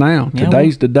podcast right now. Yeah,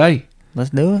 Today's the day. Let's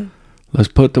do it. Let's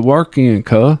put the work in,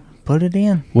 cuz. Put it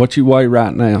in. What you weigh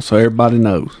right now so everybody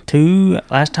knows?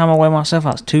 Last time I weighed myself,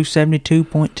 I was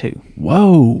 272.2.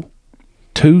 Whoa.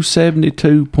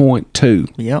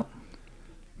 272.2. Yep.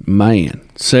 Man,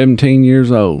 17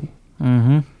 years old.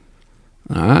 Mm-hmm.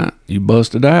 All right, you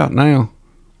busted out now.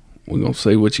 We're going to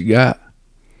see what you got.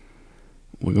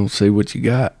 We're going to see what you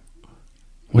got.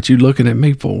 What you looking at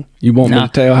me for? You want me to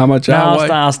tell how much I weigh?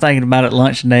 I was thinking about it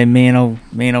lunch today. Me and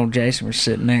old Jason were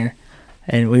sitting there,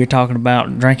 and we were talking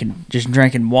about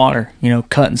drinking water. You know,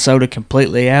 cutting soda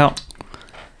completely out.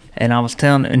 And I was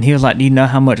and he was like, "Do you know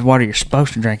how much water you're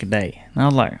supposed to drink a day?" And I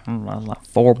was like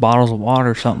 4 bottles of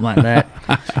water or something like that.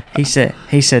 He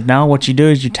said, "No, what you do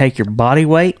is you take your body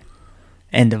weight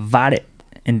and divide it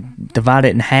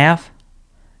in half,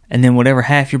 and then whatever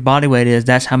half your body weight is,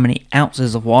 that's how many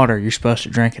ounces of water you're supposed to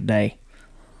drink a day."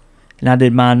 And I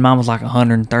did mine. Mine was like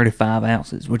 135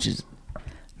 ounces, which is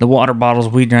the water bottles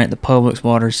we drank. The Publix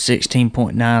water is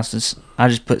 16.9. So I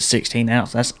just put 16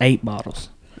 ounces. That's 8 bottles.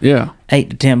 Yeah.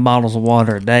 8 to 10 bottles of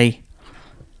water a day.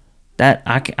 That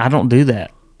I don't do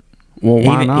that. Well,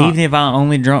 why not? Even if I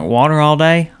only drank water all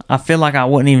day, I feel like I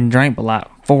wouldn't even drink but like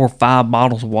 4 or 5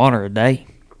 bottles of water a day.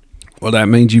 Well, that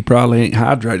means you probably ain't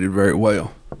hydrated very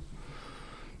well.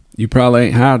 You probably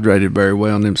ain't hydrated very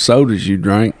well. And them sodas you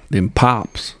drank, them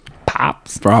pops.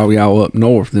 Pops. For all y'all up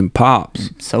north, them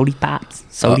pops. Sody pops.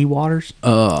 Sody waters.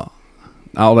 All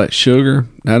that sugar,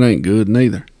 that ain't good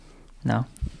neither. No.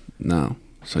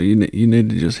 So you need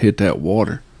to just hit that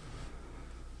water.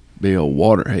 Be a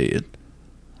waterhead.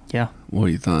 Yeah. What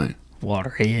do you think?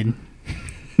 Waterhead.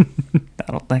 I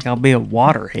don't think I'll be a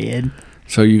waterhead.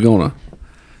 So you're gonna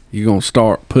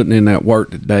start putting in that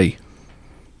work today.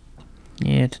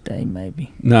 Yeah, today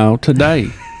maybe. No,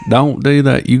 today. Don't do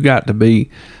that. You got to be,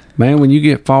 man, when you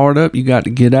get fired up, you got to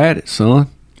get at it, son.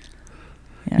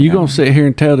 Yeah, You're going to sit here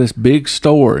and tell this big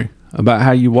story about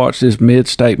how you watch this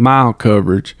mid-state mile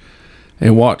coverage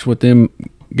and watch what them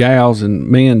gals and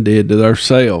men did to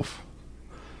theirself.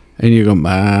 And you're going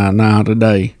to nah,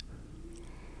 today.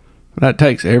 That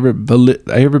takes every bit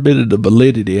of the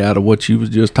validity out of what you was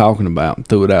just talking about and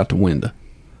threw it out the window.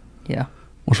 Yeah.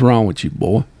 What's wrong with you,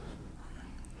 boy?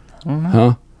 I don't know.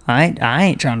 Huh? I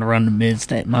ain't trying to run the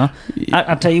mid-state mile.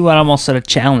 I tell you what, I'm going to set a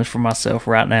challenge for myself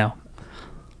right now.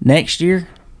 Next year,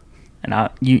 and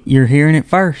you're hearing it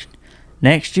first.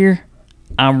 Next year,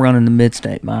 I'm running the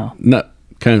mid-state mile. No,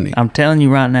 Coney. I'm telling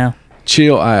you right now.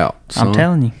 Chill out, son. I'm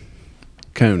telling you.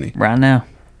 Coney. Right now.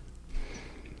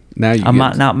 Now I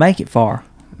might not make it far.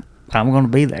 But I'm going to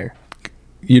be there.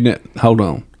 Hold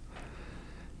on.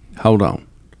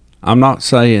 I'm not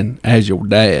saying as your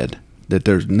dad that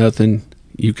there's nothing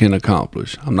you can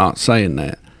accomplish. I'm not saying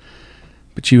that.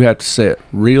 But you have to set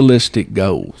realistic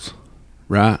goals,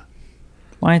 right?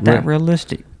 Why ain't that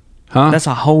realistic? Huh? That's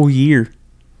a whole year.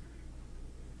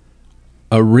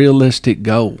 A realistic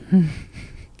goal. Then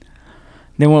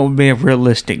what would be a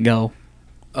realistic goal?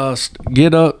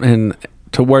 Get up and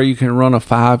to where you can run a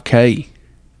 5K.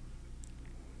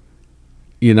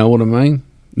 You know what I mean?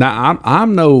 Now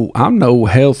I'm no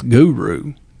health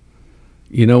guru.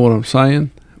 You know what I'm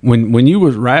saying? When you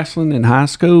was wrestling in high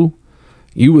school,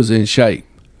 you was in shape.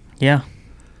 Yeah.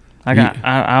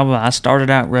 I started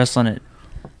out wrestling at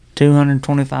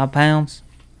 225 pounds.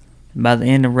 And by the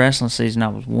end of wrestling season, I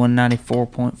was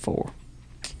 194.4.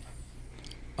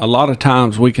 A lot of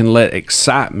times we can let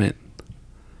excitement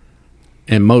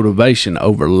and motivation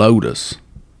overload us,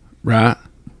 right?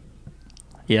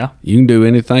 Yeah. You can do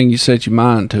anything you set your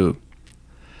mind to.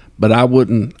 But I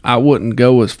wouldn't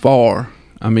go as far.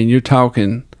 I mean, you're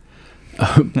talking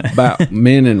about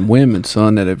men and women,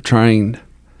 son, that have trained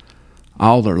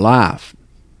all their life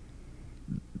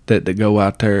that they go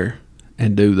out there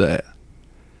and do that.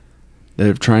 That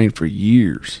have trained for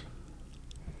years.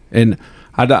 And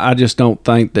I just don't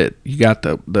think that you got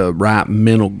the right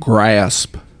mental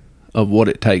grasp of what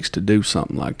it takes to do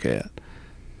something like that.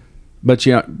 But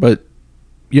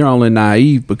you're only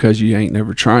naive because you ain't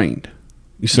never trained.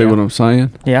 You see what I'm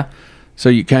saying? Yeah. So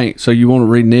you can't. So you want to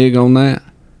renege on that?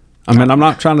 I mean, I'm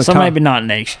not trying to. So maybe not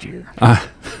next year.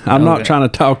 I'm not trying to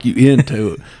talk you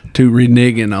into it, to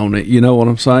reneging on it. You know what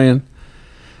I'm saying?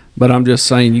 But I'm just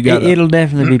saying you got. It'll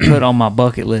definitely be put on my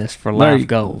bucket list for life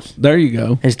goals. There you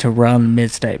go. Is to run the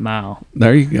Mid-State Mile.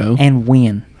 There you go. And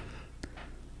win.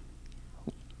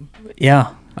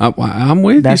 Yeah. I'm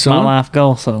with you, That's son. my life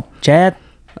goal. So, Chad,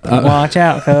 watch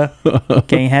out, huh?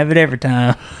 Can't have it every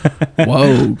time.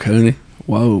 Whoa, Cooney.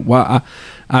 Whoa. Well,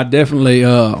 I definitely.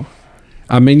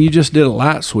 I mean, you just did a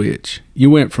light switch. You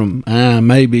went from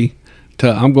maybe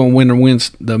to I'm going to win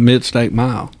the Mid-State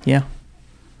Mile. Yeah.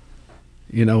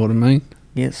 You know what I mean?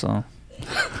 Yes, son.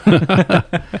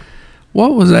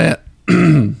 What was that?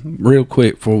 Real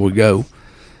quick before we go,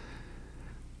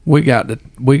 we got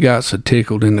so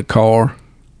tickled in the car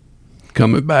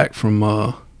coming back from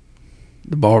the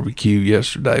barbecue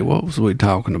yesterday. What was we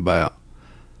talking about?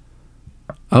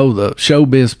 Oh, the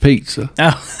Showbiz Pizza.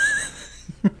 Oh.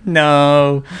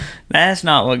 No, that's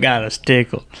not what got us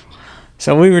tickled.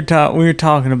 So we were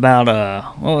talking about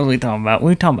what was we talking about?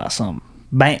 We were talking about something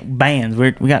bands.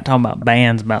 We got talking about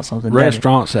bands about something.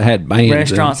 Restaurants that had bands.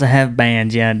 Restaurants that have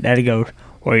bands. Yeah, Daddy goes,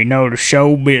 well, you know, the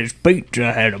Showbiz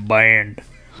Pizza had a band.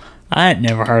 I ain't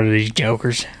never heard of these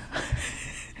jokers.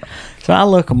 So I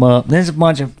look them up. There's a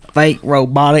bunch of fake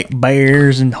robotic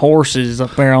bears and horses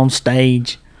up there on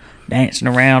stage dancing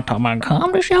around talking about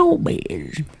come to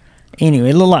Showbiz. Anyway,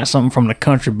 it looked like something from the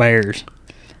Country Bears.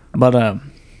 But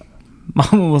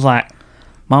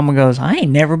Mama goes, I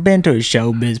ain't never been to a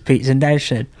Showbiz Pizza. And Daddy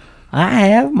said, I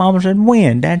have. Mama said,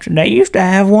 when? Dad said, they used to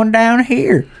have one down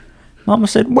here. Mama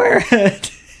said, where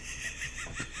at?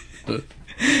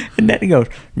 And Daddy goes,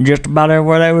 just about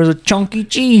everywhere there was a chunky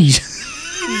cheese.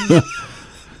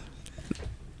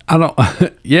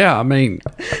 Yeah, I mean,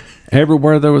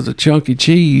 everywhere there was a chunky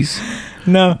cheese.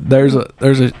 No. There's a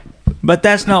But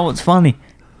that's not what's funny.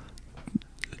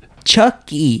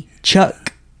 Chuck E,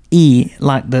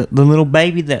 like the little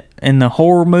baby that in the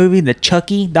horror movie, the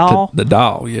Chucky doll. The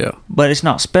doll, yeah. But it's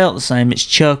not spelled the same. It's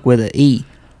Chuck with an E,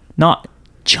 not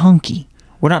Chunky.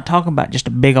 We're not talking about just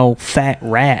a big old fat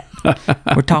rat.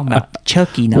 We're talking about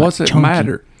Chucky, not What's it Chunky.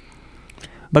 matter?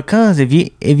 Because if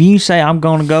you say I'm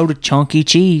going to go to Chunky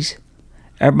Cheese,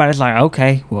 everybody's like,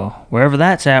 okay, well, wherever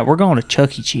that's at, we're going to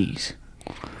Chuck E. Cheese.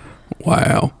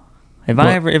 Wow. If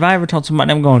I ever told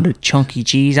somebody I'm going to Chunky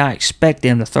Cheese, I expect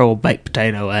them to throw a baked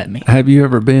potato at me. Have you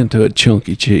ever been to a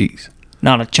Chunky Cheese?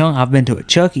 Not a chunk. I've been to a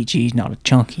Chuck E. Cheese, not a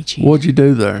Chunky Cheese. What'd you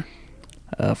do there?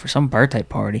 For some birthday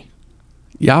party.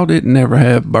 Y'all didn't never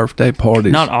have birthday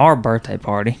parties. Not our birthday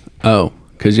party. Oh,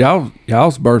 because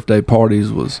y'all's birthday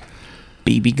parties was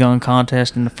BB gun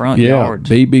contest in the front yards.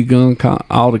 BB gun.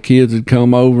 All the kids would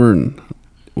come over and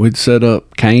we'd set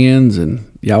up cans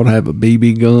and y'all would have a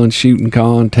BB gun shooting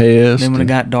contest. Then when it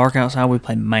got dark outside, we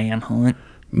played manhunt.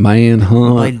 We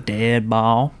Manhunt. played dead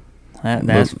ball.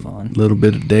 That's fun. Little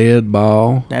bit of dead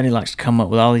ball. Daddy likes to come up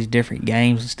with all these different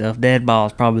games and stuff. Dead ball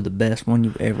is probably the best one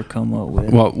you've ever come up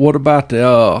with. What about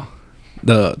the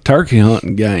turkey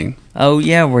hunting game? Oh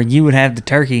yeah, where you would have the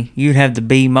turkey, you'd have the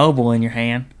bee mobile in your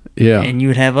hand, Yeah. and you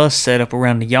would have us set up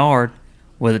around the yard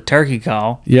with a turkey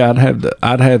call. Yeah,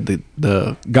 I'd have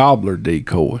the gobbler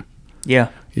decoy. Yeah.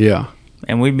 Yeah.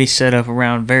 And we'd be set up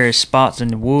around various spots in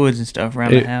the woods and stuff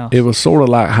around the house. It was sort of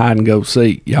like hide and go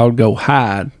seek. Y'all would go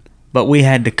hide. But we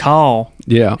had to call.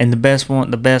 Yeah. And the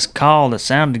best call that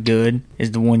sounded good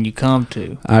is the one you come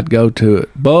to. I'd go to it.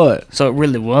 But So it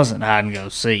really wasn't hide and go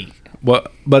seek.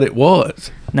 but it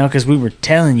was. No, because we were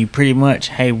telling you pretty much,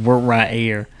 hey, we're right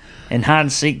here. And hide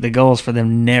and seek, the goal is for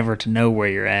them never to know where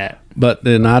you're at. But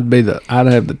then I'd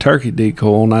have the turkey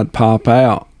decoy and I'd pop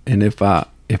out, and if I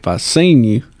seen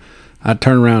you, I'd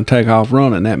turn around and take off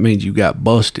running. That means you got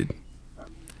busted.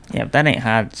 Yeah, but that ain't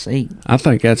hide and seek. I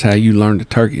think that's how you learn to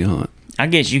turkey hunt. I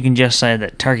guess you can just say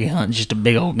that turkey hunting is just a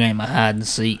big old game of hide and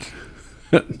seek.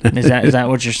 Is that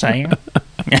what you're saying?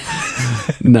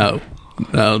 No.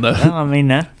 Well, I mean,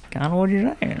 that's kind of what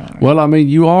you're saying. Right? Well, I mean,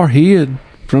 you are hid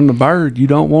from the bird. You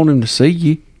don't want him to see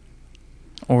you.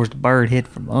 Or is the bird hid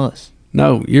from us?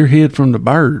 No, you're hid from the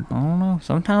bird. I don't know.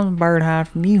 Sometimes the bird hides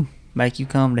from you, make you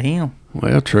come to him.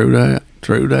 Well, true that.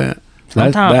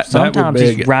 Sometimes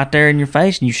he's right there in your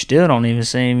face and you still don't even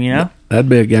see him, you know? That'd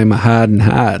be a game of hide and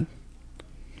hide.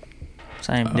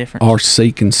 Same difference. Or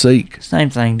seek and seek. Same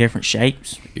thing, different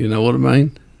shapes. You know what I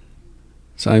mean?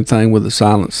 Same thing with the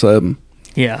Silent 7.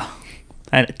 Yeah.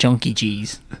 I had a chunky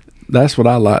cheese. That's what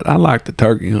I like. I like the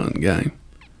turkey hunting game.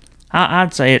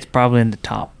 I'd say it's probably in the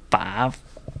top 5.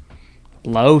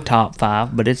 Low top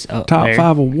 5, but it's up Top there.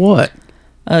 5 of what?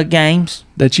 Games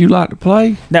That you like to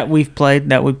play? that we played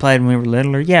when we were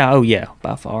littler. Yeah, oh yeah,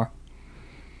 by far.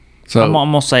 So I'm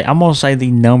gonna say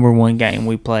the number one game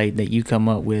we played that you come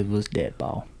up with was Dead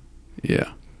Ball.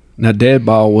 yeah. Now Dead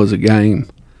Ball was a game.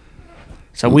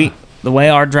 So the way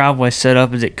our driveway's set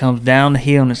up is it comes down the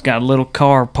hill and it's got a little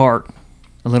car park,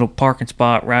 a little parking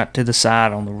spot right to the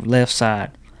side on the left side.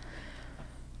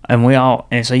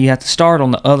 And so you have to start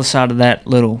on the other side of that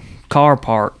little car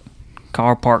park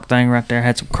thing right there.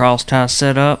 Had some cross ties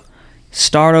set up.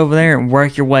 Start over there and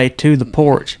work your way to the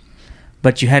porch.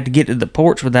 But you had to get to the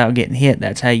porch without getting hit.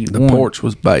 That's how you won. The porch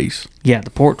was base. Yeah, the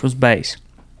porch was base.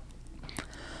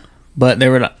 But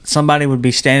somebody would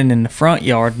be standing in the front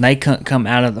yard and they couldn't come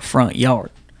out of the front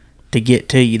yard to get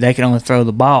to you. They could only throw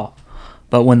the ball.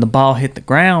 But when the ball hit the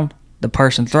ground, the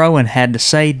person throwing had to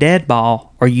say dead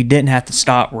ball, or you didn't have to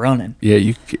stop running. Yeah,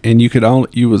 you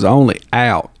was only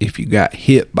out if you got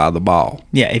hit by the ball.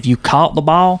 Yeah, if you caught the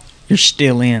ball, you're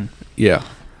still in. Yeah.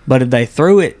 But if they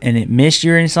threw it and it missed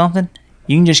you or something,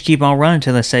 you can just keep on running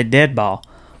until they say dead ball.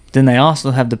 Then they also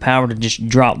have the power to just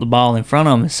drop the ball in front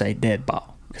of them and say dead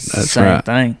ball. It's the same right.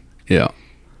 thing. Yeah.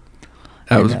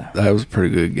 That was a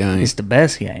pretty good game. It's the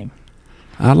best game.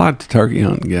 I liked the turkey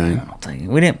hunting game.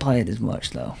 We didn't play it as much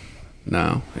though.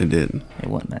 No, it didn't. It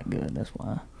wasn't that good. That's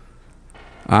why.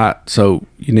 All right, so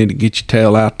you need to get your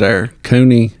tail out there.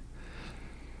 Cooney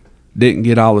didn't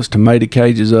get all his tomato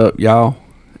cages up, y'all,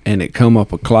 and it come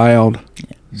up a cloud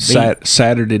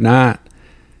Saturday night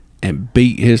and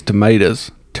beat his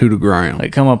tomatoes to the ground. They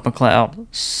come up a cloud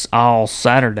all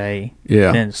Saturday,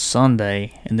 Yeah. then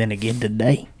Sunday, and then again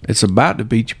today. It's about to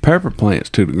beat your pepper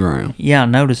plants to the ground. Yeah, I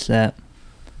noticed that.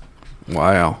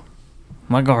 Wow.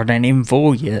 My garden ain't even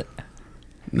full yet.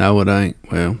 No, it ain't.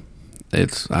 Well,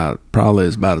 it's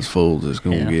probably about as full as it's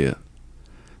going to get.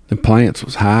 The plants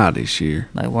was high this year.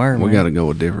 They were. We got to go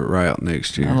a different route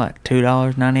next year. They're like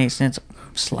 $2.98 a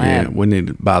slab. Yeah, we need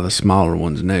to buy the smaller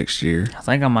ones next year. I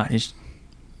think I might just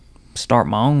start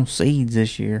my own seeds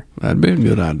this year. That'd be a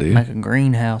good idea. Make a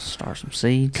greenhouse, start some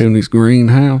seeds. Cooney's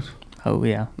greenhouse. Oh,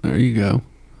 yeah. There you go.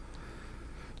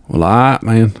 Well, all right,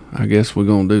 man. I guess we're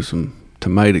going to do some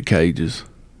tomato cages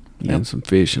and some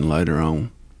fishing later on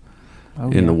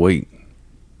in the week.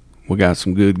 We got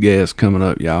some good guests coming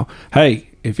up, y'all. Hey,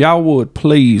 if y'all would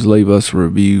please leave us a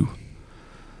review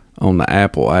on the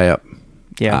Apple app,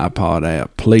 iPod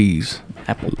app, please.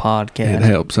 Apple Podcast. It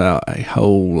helps out a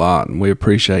whole lot, and we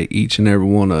appreciate each and every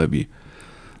one of you.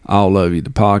 All of you.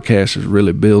 The podcast is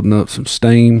really building up some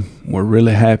steam. We're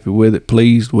really happy with it,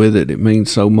 pleased with it. It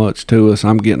means so much to us.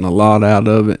 I'm getting a lot out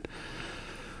of it.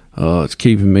 It's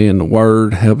keeping me in the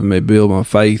Word, helping me build my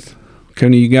faith.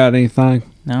 Cooney, you got anything?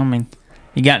 No, I mean,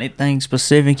 you got anything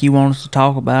specific you want us to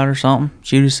talk about or something?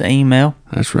 Shoot us an email.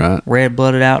 That's right.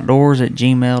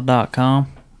 redbloodedoutdoors@gmail.com.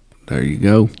 There you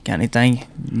go. Got anything?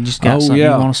 You just got something you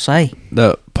want to say?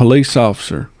 The police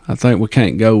officer. I think we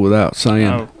can't go without saying.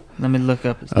 Oh, let me look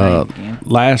up his name again.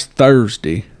 Last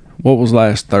Thursday. What was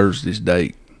last Thursday's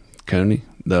date, Cooney?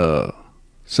 The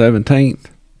 17th?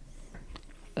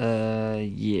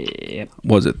 Yeah.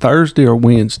 Was it Thursday or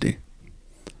Wednesday?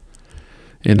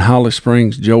 In Holly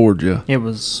Springs, Georgia. It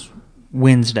was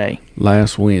Wednesday.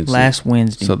 Last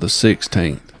Wednesday. So the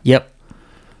 16th. Yep.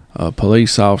 A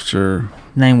police officer.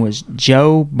 Name was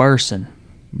Joe Burson.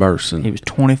 Burson. He was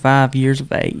 25 years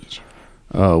of age.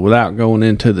 Without going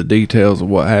into the details of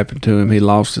what happened to him, he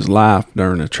lost his life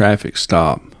during a traffic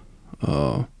stop.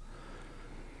 And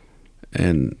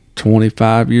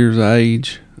 25 years of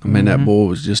age. I mean, that boy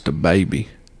was just a baby.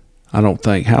 I don't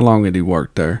think. How long had he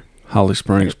worked there? Holly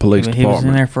Springs Police Department. He was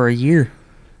in there for a year.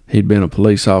 He'd been a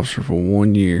police officer for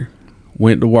 1 year.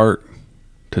 Went to work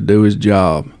to do his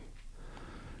job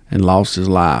and lost his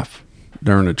life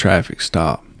during a traffic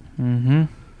stop. Mm-hmm.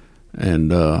 And,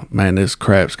 man, this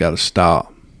crap's got to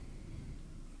stop.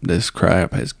 This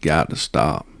crap has got to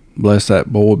stop. Bless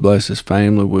that boy. Bless his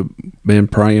family. We've been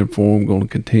praying for him. Going to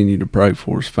continue to pray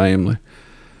for his family.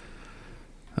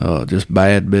 Just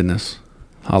bad business.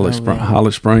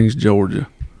 Holly Springs, Georgia.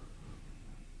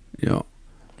 Yeah.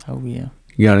 Oh, yeah.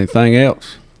 You got anything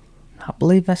else? I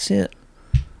believe that's it.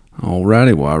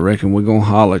 Alrighty. Well, I reckon we're going to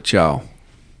holler at y'all.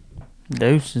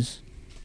 Deuces.